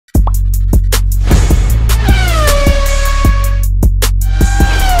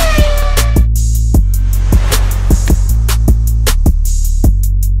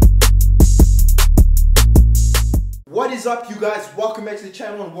guys, welcome back to the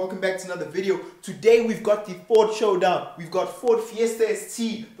channel and welcome back to another video. Today we've got the Ford showdown. We've got Ford Fiesta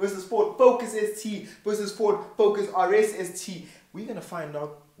ST versus Ford Focus ST versus Ford Focus RS ST. We're gonna find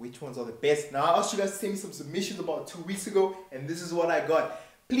out which ones are the best. Now I asked you guys to send me some submissions about 2 weeks ago and this is what I got.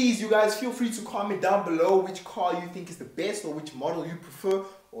 Please, you guys, feel free to comment down below which car you think is the best or which model you prefer,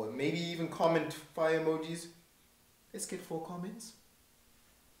 or maybe even comment fire emojis. Let's get 4 comments.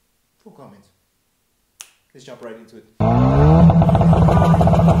 4 comments. Let's jump right into it.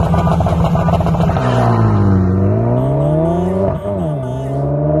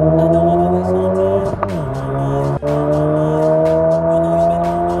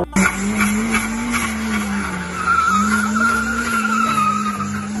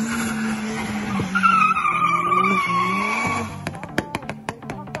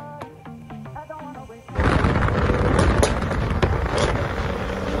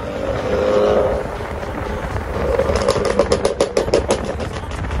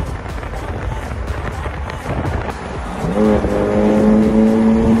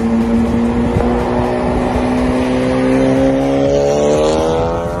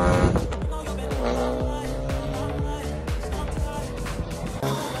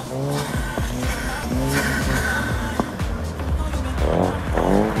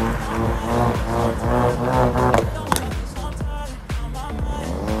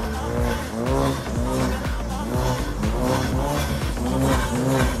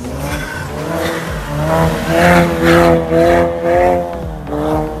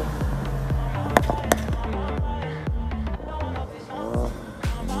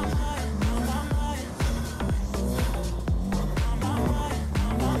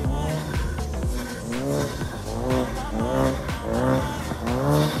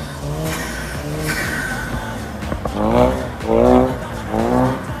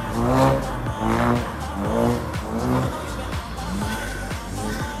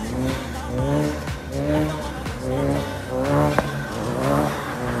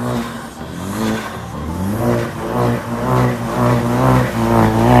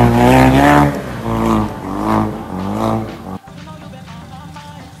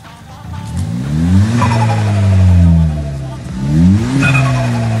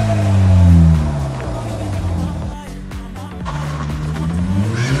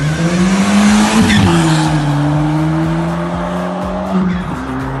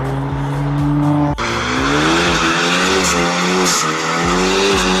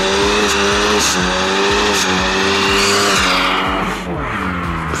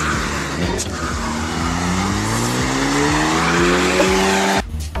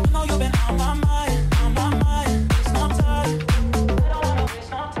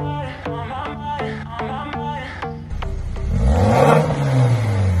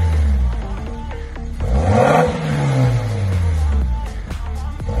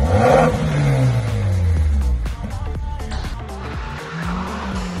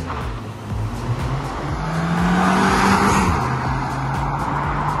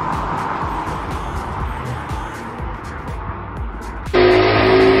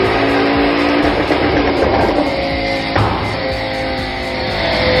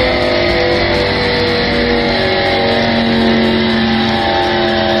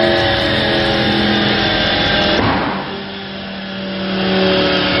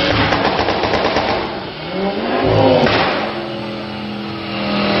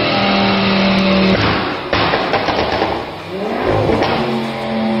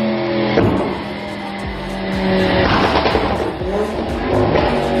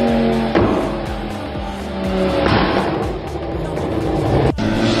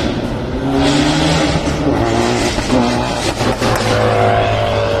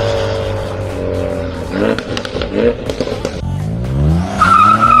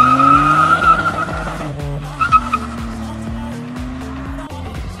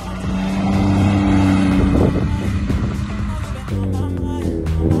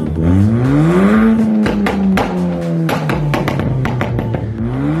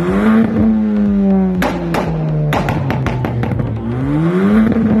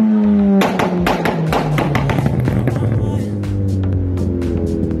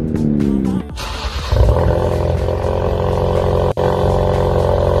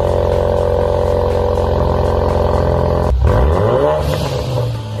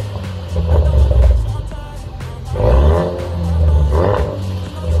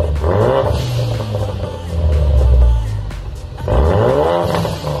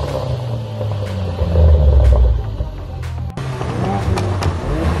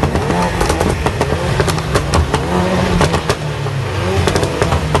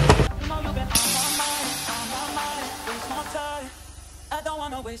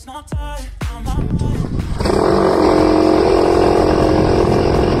 wanna waste no time.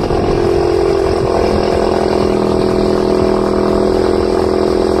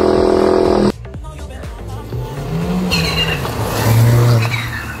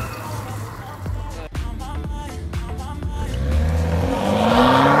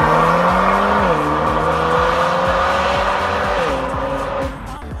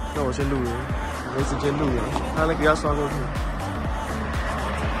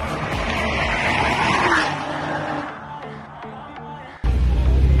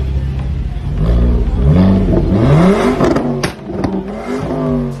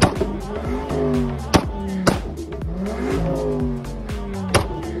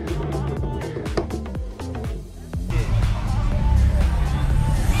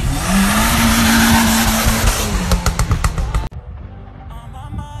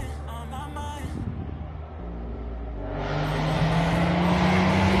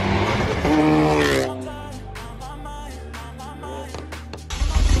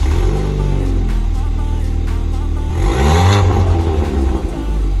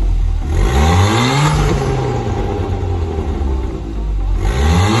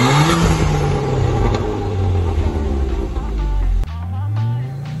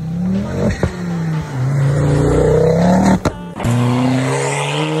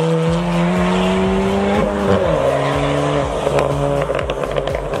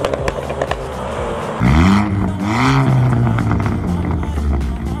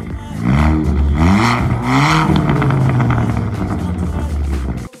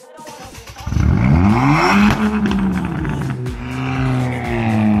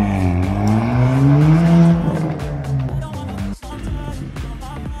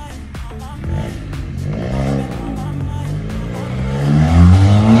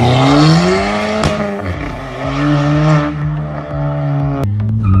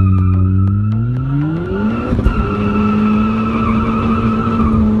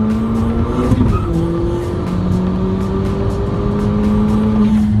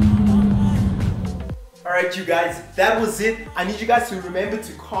 Alright you guys, that was it. I need you guys to remember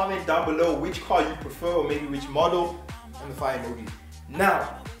to comment down below which car you prefer or maybe which model and the fire emoji.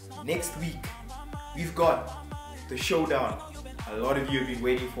 Now, next week, we've got the showdown a lot of you have been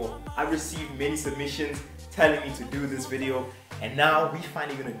waiting for. I've received many submissions telling me to do this video and now we're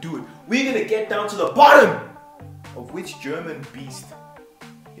finally gonna do it. We're gonna get down to the bottom of which German beast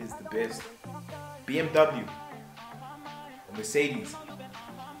is the best. BMW or Mercedes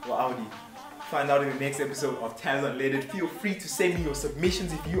or Audi. Find out in the next episode of Tavz Unleaded. Feel free to send me your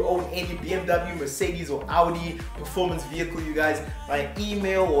submissions if you own any BMW, Mercedes or Audi performance vehicle, you guys, by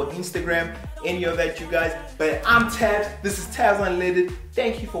email or Instagram, any of that, you guys. But I'm Tavz, this is Tavz Unleaded.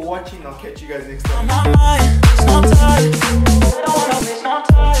 Thank you for watching, I'll catch you guys next time.